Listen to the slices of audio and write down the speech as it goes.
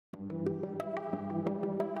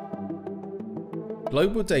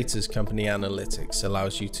GlobalData's company analytics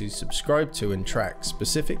allows you to subscribe to and track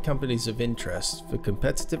specific companies of interest for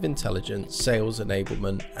competitive intelligence, sales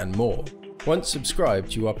enablement, and more. Once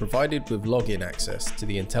subscribed, you are provided with login access to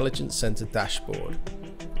the Intelligence Center dashboard.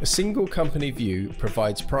 A single company view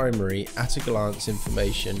provides primary, at-a-glance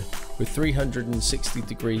information with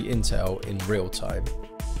 360-degree intel in real time.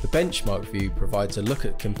 The benchmark view provides a look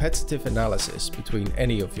at competitive analysis between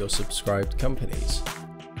any of your subscribed companies.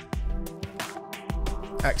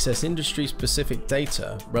 Access industry-specific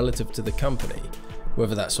data relative to the company,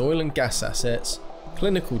 whether that's oil and gas assets,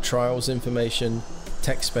 clinical trials information,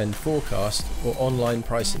 tech spend forecast, or online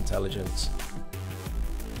price intelligence.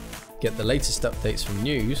 Get the latest updates from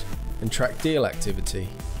news and track deal activity.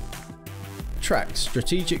 Track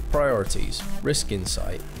strategic priorities, risk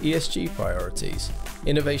insight, ESG priorities,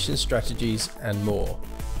 innovation strategies, and more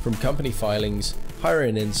from company filings,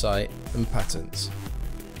 hiring insight, and patents.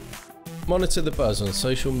 Monitor the buzz on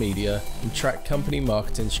social media and track company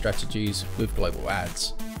marketing strategies with global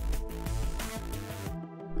ads.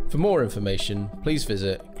 For more information, please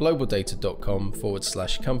visit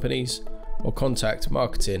globaldata.com/companies or contact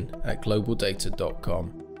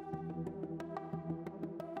marketing@globaldata.com.